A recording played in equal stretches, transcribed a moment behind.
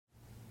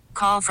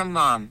call from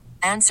mom.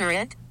 Answer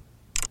it.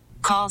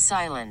 Call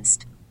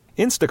silenced.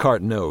 Instacart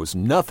knows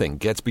nothing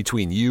gets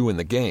between you and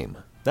the game.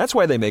 That's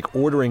why they make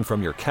ordering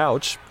from your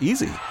couch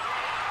easy.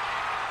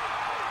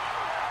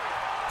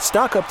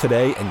 Stock up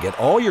today and get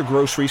all your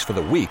groceries for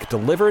the week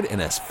delivered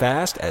in as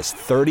fast as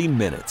 30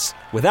 minutes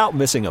without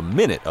missing a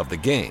minute of the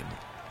game.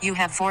 You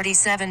have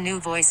 47 new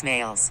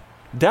voicemails.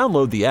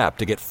 Download the app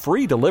to get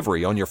free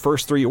delivery on your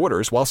first 3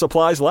 orders while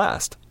supplies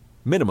last.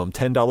 Minimum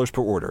 $10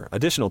 per order.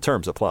 Additional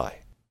terms apply.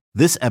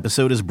 This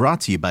episode is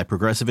brought to you by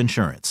Progressive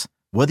Insurance.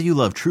 Whether you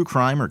love true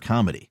crime or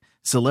comedy,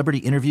 celebrity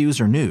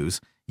interviews or news,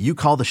 you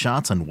call the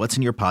shots on what's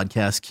in your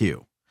podcast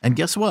queue. And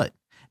guess what?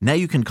 Now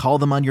you can call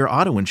them on your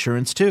auto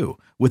insurance too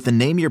with the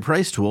Name Your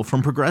Price tool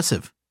from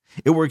Progressive.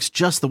 It works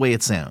just the way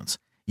it sounds.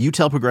 You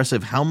tell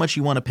Progressive how much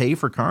you want to pay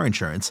for car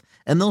insurance,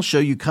 and they'll show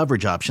you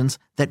coverage options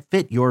that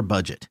fit your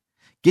budget.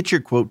 Get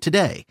your quote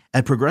today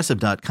at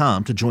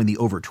Progressive.com to join the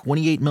over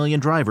 28 million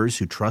drivers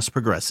who trust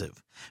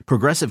Progressive.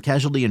 Progressive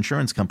Casualty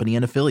Insurance Company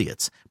and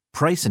Affiliates.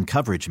 Price and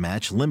coverage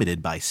match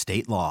limited by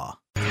state law.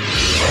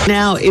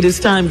 Now it is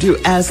time to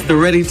ask the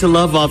Ready to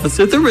Love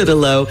officer, the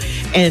RTLO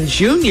and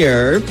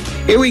Junior.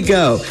 Here we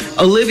go.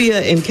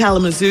 Olivia in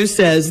Kalamazoo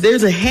says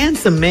there's a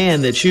handsome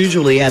man that's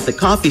usually at the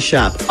coffee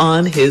shop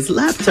on his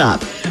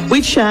laptop.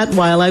 We chat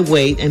while I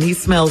wait, and he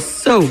smells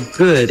so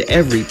good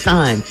every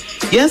time.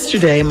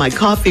 Yesterday, my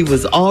coffee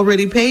was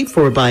already paid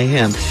for by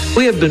him.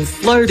 We have been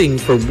flirting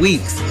for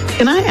weeks.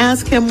 Can I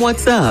ask him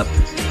what's up?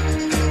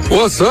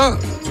 What's up?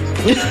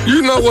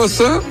 You know what's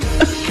up.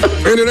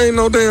 And it ain't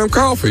no damn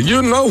coffee.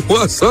 You know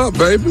what's up,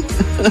 baby.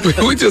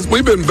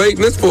 We've been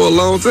baiting this for a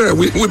long time.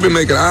 We've been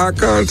making eye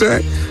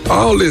contact,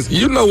 all this.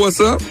 You know what's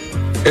up.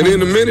 And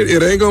in a minute,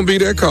 it ain't gonna be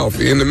that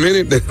coffee. In a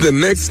minute, the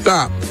next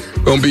stop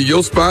gonna be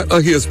your spot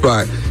or his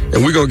spot.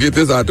 And we're gonna get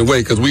this out the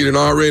way because we in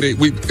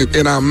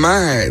our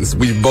minds,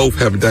 we both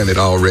have done it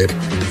already.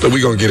 So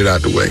we're gonna get it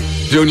out the way.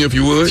 Junior, if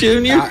you would.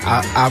 Junior?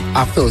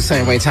 I feel the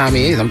same way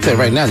Tommy is. I'm telling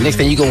you right now, the next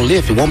thing you're gonna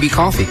lift, it won't be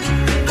coffee.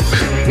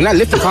 You're not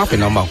lifting coffee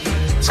no more.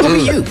 It's gonna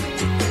be you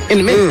in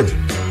the minute.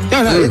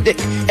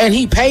 And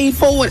he paid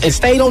for it and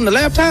stayed on the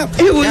laptop.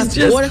 It was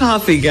just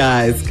coffee,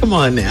 guys. Come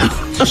on now.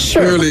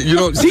 Surely, you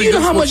don't. Do you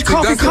know how much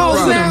coffee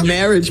costs now? A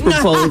marriage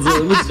proposal.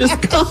 It was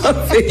just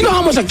coffee. You know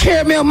how much a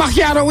caramel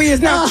macchiato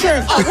is now? Sure.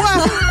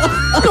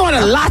 You know what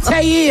a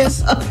latte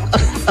is?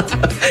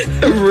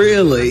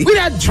 Really? We're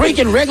not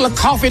drinking regular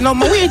coffee no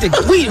more.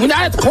 We're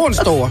not at the corner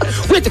store.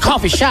 We're at the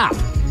coffee shop.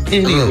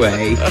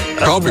 Anyway.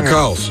 Coffee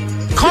costs.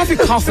 Coffee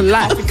costs a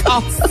lot.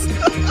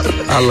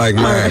 I like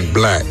mine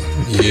black.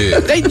 Yeah.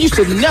 They used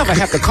to never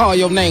have to call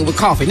your name with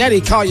coffee. Now they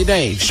call your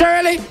name.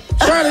 Shirley,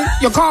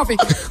 your coffee.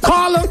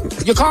 Carla,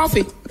 your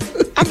coffee.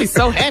 I'd be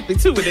so happy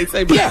too when they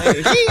say my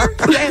name.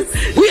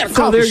 Yes. We had a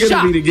coffee they're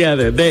shop. Gonna be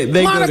together. They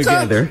Monica, go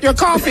together. Your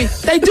coffee.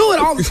 They do it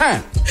all the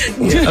time.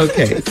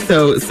 Okay,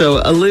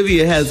 so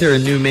Olivia has her a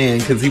new man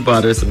because he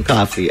bought her some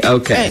coffee.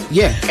 Okay.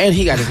 And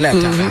he got his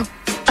laptop out.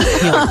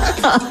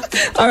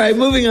 All right,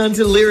 moving on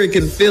to Lyric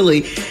in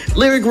Philly.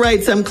 Lyric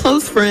writes, I'm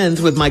close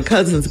friends with my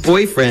cousin's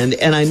boyfriend,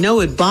 and I know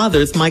it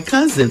bothers my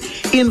cousin.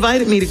 He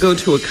invited me to go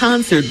to a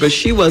concert, but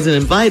she wasn't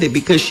invited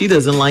because she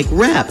doesn't like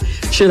rap.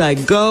 Should I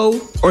go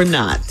or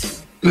not?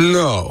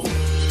 No.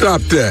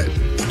 Stop that.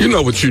 You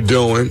know what you're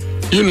doing.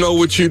 You know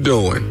what you're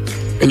doing.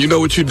 And you know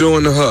what you're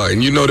doing to her.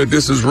 And you know that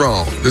this is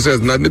wrong. This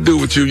has nothing to do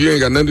with you. You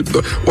ain't got nothing to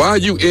do. Why are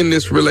you in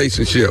this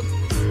relationship?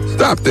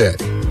 Stop that.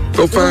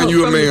 Go find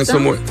you a man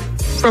somewhere.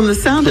 From the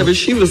sound of it,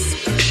 she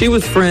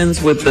was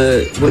friends with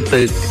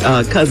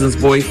the cousin's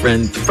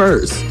boyfriend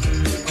first.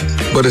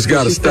 But it's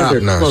got to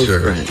stop now,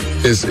 sure.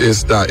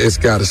 It's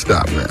got to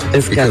stop now.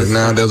 Because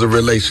now there's a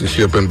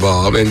relationship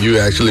involved, and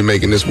you're actually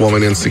making this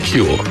woman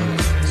insecure.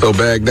 So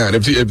back down.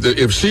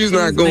 If she's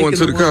not going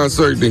to the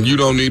concert, then you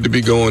don't need to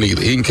be going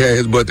either. He can carry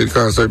his butt to the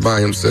concert by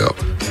himself.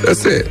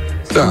 That's it.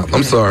 Stop. Okay.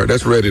 I'm sorry.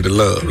 That's Ready to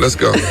Love. Let's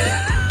go.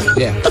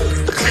 Yeah.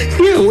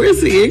 Yeah,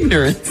 where's the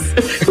ignorance?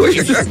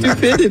 Where's the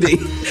stupidity?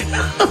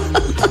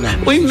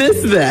 We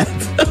missed that.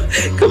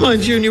 Come on,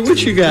 Junior,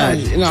 what you got?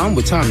 No, I'm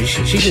with Tommy.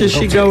 Should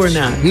she go or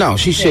not? No,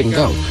 she shouldn't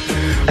go.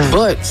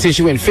 But since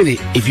you're in Philly,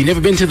 if you've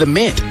never been to the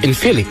Met in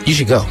Philly, you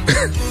should go.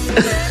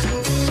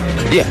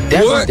 Yeah,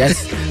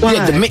 that's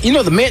you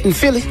know the Met in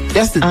Philly?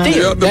 That's the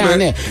thing down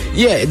there.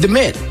 Yeah, the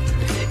Met.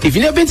 If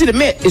you've never been to the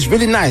Met, it's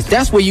really nice.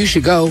 That's where you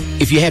should go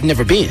if you have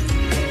never been.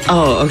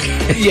 Oh,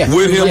 okay. Yeah.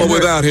 With him or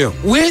without him?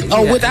 With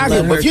or without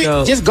him. But if you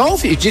just go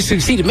for it, just to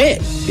see the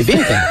Met, if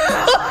anything.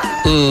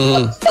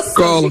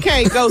 So you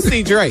can't go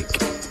see Drake.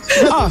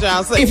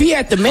 If he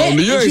at the Met,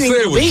 you ain't say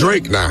it was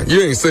Drake now.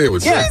 You ain't say it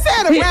was Drake.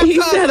 He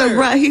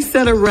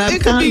said a rap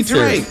it concert. Could be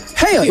Drake.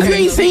 Hell, if you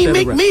ain't seen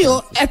Meek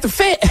Mill at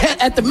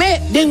the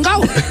Met, then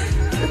go.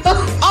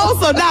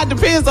 Also, that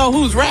depends on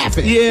who's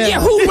rapping. Yeah,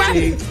 who's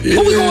rapping?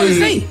 Who we going to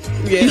see?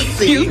 Yeah,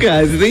 you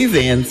guys, these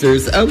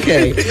answers.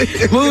 Okay.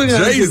 Moving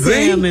on to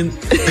Sam and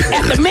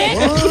at the Met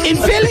in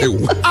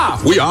Philly.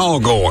 We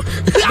all going.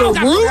 We all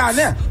got out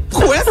there.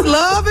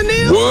 Questlove and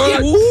them?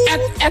 What?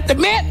 Yeah, at the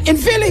Met in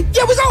Philly.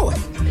 Yeah, we going.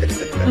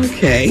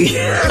 Okay.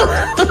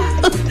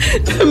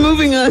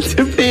 Moving on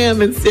to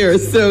Pam in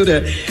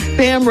Sarasota.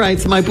 Pam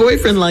writes, my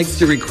boyfriend likes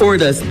to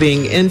record us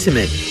being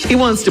intimate. He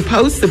wants to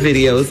post the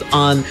videos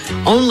on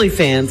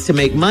OnlyFans to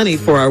make money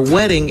for our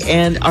wedding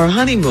and our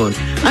honeymoon.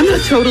 I'm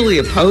not totally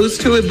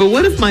opposed to it, but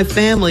what if my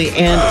family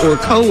and or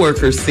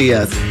coworkers see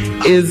us?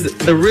 Is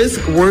the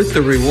risk worth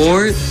the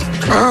reward?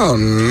 Oh,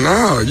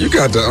 no. You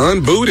got to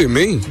unbooty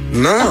me.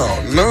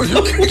 No,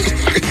 you can't.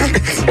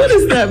 What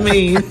does that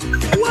mean?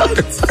 What?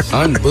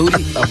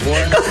 Unbooty a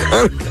boy?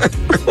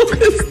 What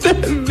does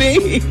that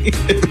mean?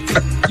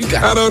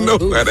 I don't know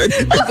what that is.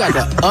 You got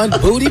to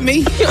unbooty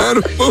me?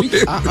 Unbooty.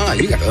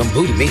 You got to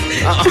unbooty me.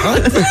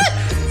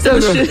 So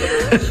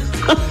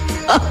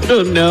I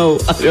don't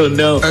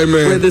know Hey,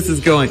 man, where this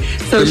is going.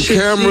 So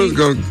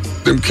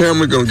them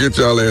cameras gonna get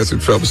y'all ass in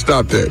trouble.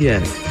 Stop that.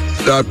 Yes.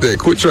 Stop that.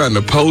 Quit trying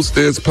to post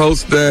this,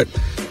 post that.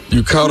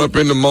 You caught up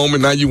in the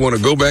moment. Now you want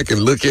to go back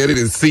and look at it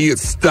and see it.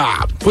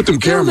 Stop. Put them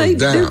cameras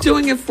down. They're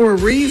doing it for a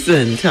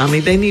reason, Tommy.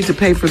 They need to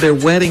pay for their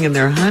wedding and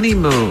their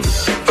honeymoon.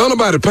 Don't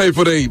nobody pay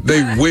for they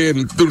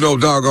wedding through no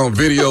doggone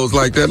videos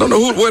like that. Don't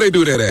know where they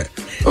do that at.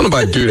 Don't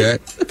nobody do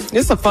that.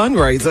 It's a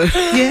fundraiser.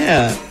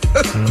 Yeah.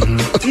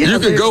 Mm-hmm. Yeah, you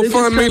can go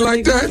fund me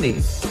like that?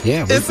 Money.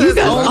 Yeah. It's You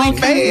got all only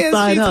kinds of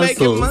side fans. She's making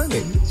hustles.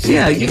 money.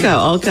 Yeah, you got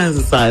all kinds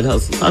of side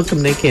hustles. How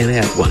come they can't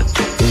have one?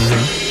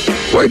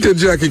 Wait till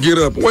Jackie get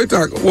up. Boy,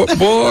 let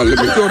me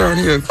go down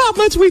here. How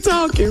much we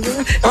talking,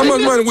 man? How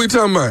much money we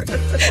talking about?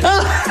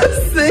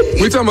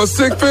 We talking about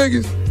 6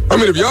 figures? I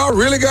mean, if y'all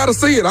really got to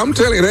see it, I'm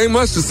telling you, it ain't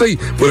much to see.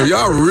 But if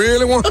y'all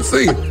really want to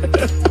see it.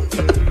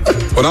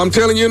 But I'm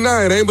telling you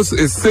now, it's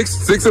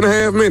 6 and a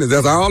half minutes.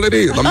 That's all it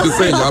is. I'm just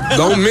saying, y'all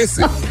don't miss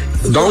it.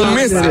 Don't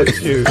miss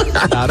it.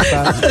 Not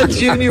about you.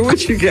 Junior,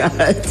 what you got?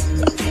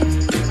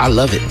 I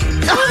love it.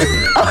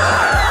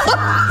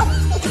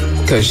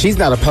 Because she's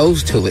not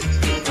opposed to it.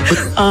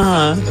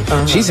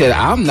 She said,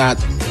 I'm not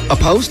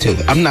opposed to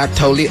it. I'm not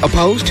totally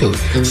opposed to it.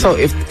 Mm-hmm. So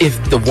if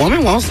the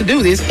woman wants to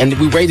do this and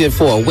we rated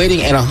for a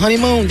wedding and a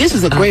honeymoon, this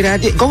is a great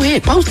idea. Go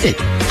ahead, post it.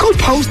 Go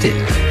post it.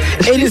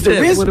 And is the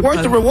risk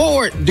worth the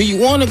reward? Do you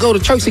want to go to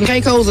Turks and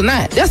Caicos or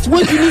not? That's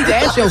what you need to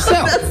ask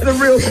yourself. That's the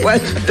real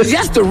question.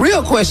 That's the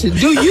real question.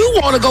 Do you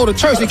want to go to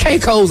Turks and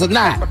Caicos or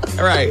not?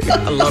 Right.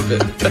 I love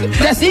it.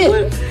 That's it.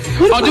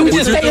 Or do we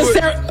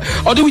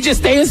just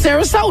stay in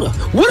Sarasota?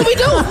 What are we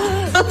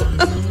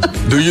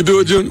doing? Do you do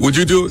it, Junior? Would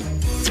you do it?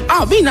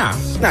 Oh, me nah.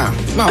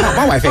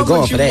 My wife ain't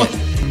going for that.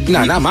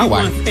 No, not my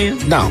wife.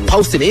 No,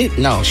 posted it.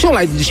 No, she don't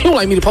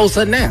like me to post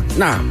her now.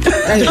 Nah,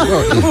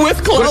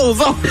 with clothes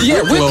on.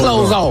 Yeah, with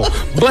clothes on.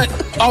 But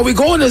are we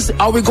going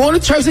to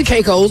Turks and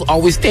Caicos? Or are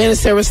we staying in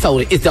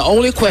Sarasota? It's the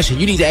only question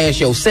you need to ask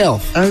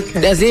yourself. Okay,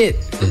 that's it.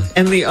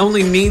 And the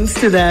only means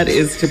to that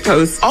is to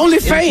post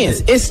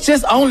OnlyFans. It's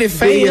just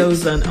OnlyFans.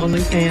 Videos on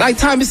OnlyFans. Like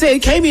Tommy said,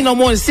 it can't be no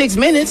more than 6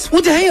 minutes.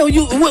 What the hell?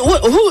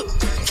 Who?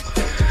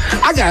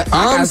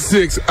 I'm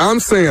 6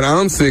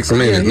 minutes.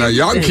 Yeah, now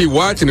y'all can keep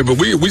watching it, but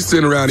we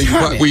sitting around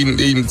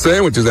eating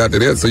sandwiches after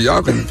that, so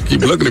y'all can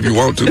keep looking if you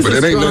want to, but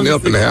it ain't nothing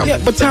else in the house. Yeah,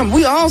 but Tom,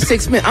 we all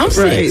 6 minutes. I'm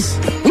 6.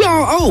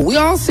 Right. We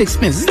all 6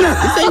 minutes.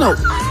 This ain't no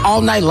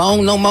all night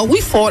long no more.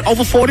 We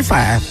over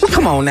 45. Well,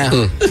 come on now.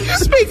 You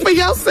speak for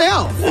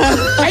yourself.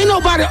 Ain't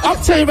nobody,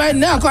 I'll tell you right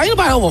now, ain't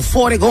nobody over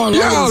 40 going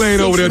y'all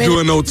ain't over there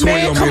doing no 20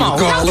 minute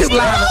calls. You don't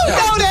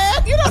know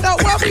that. You don't know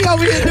what we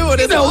over here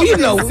doing. You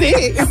know.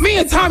 Me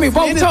and Tommy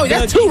both told you.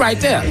 That's 2 right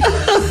there.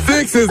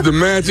 6 is the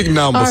magic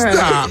number. Right.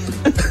 Stop.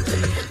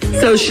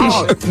 So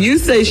you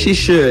say she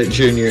should,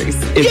 Junior,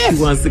 if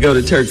she wants to go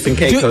to Turks and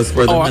Caicos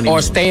for the honeymoon.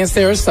 Or stay in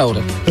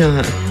Sarasota.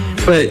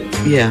 But,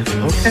 yeah,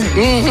 okay.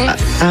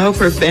 Mm-hmm. I hope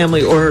her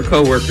family or her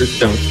coworkers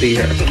don't see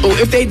her. Oh,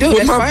 if they do,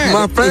 that's fine.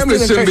 My family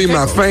shouldn't be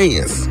my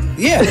fans.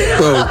 Yeah.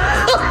 So,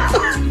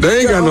 they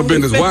ain't got no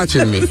business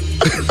watching me.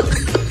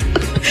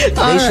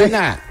 They should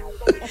not.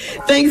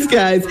 Thanks,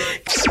 guys.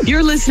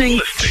 You're listening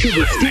to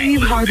the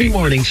Steve Harvey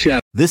Morning Show.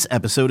 This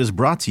episode is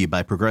brought to you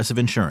by Progressive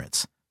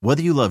Insurance.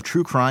 Whether you love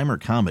true crime or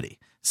comedy,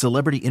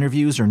 celebrity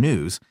interviews or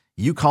news,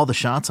 you call the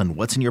shots on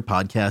what's in your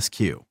podcast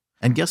queue.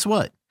 And guess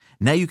what?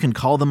 Now you can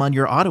call them on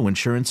your auto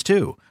insurance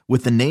too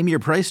with the Name Your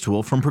Price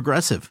tool from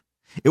Progressive.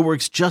 It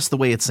works just the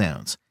way it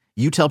sounds.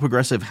 You tell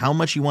Progressive how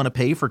much you want to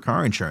pay for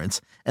car insurance,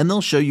 and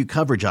they'll show you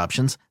coverage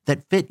options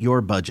that fit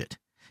your budget.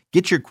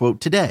 Get your quote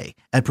today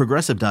at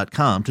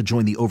Progressive.com to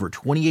join the over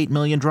 28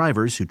 million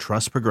drivers who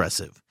trust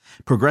Progressive.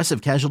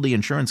 Progressive Casualty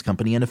Insurance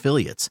Company and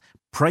Affiliates.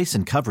 Price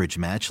and coverage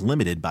match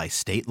limited by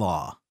state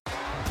law.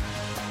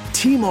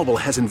 T-Mobile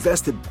has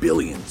invested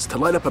billions to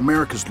light up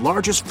America's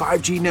largest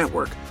 5G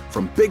network,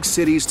 from big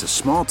cities to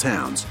small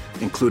towns,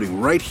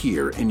 including right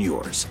here in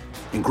yours.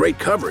 And great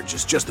coverage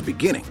is just the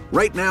beginning.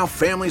 Right now,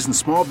 families and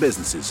small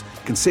businesses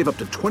can save up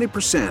to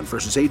 20%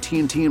 versus AT&T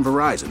and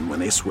Verizon when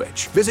they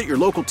switch. Visit your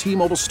local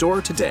T-Mobile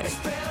store today.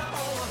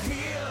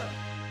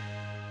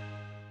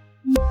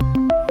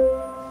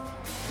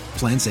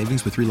 Plan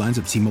savings with 3 lines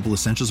of T-Mobile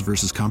Essentials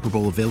versus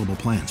comparable available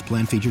plans.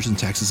 Plan features and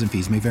taxes and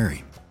fees may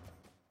vary.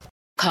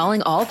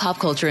 calling all pop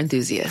culture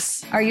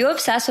enthusiasts. Are you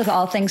obsessed with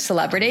all things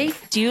celebrity?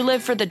 Do you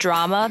live for the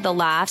drama, the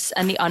laughs,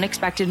 and the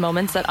unexpected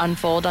moments that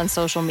unfold on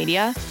social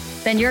media?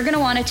 Then you're going to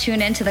want to tune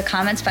in to the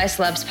Comments by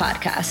Celebs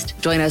podcast.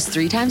 Join us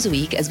 3 times a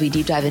week as we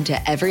deep dive into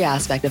every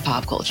aspect of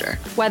pop culture.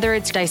 Whether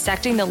it's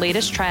dissecting the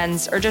latest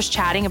trends or just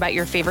chatting about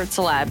your favorite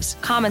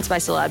celebs, Comments by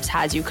Celebs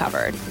has you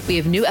covered. We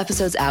have new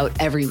episodes out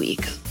every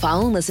week.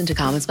 Follow and listen to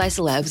Comments by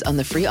Celebs on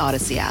the free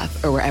Odyssey app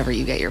or wherever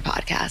you get your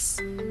podcasts.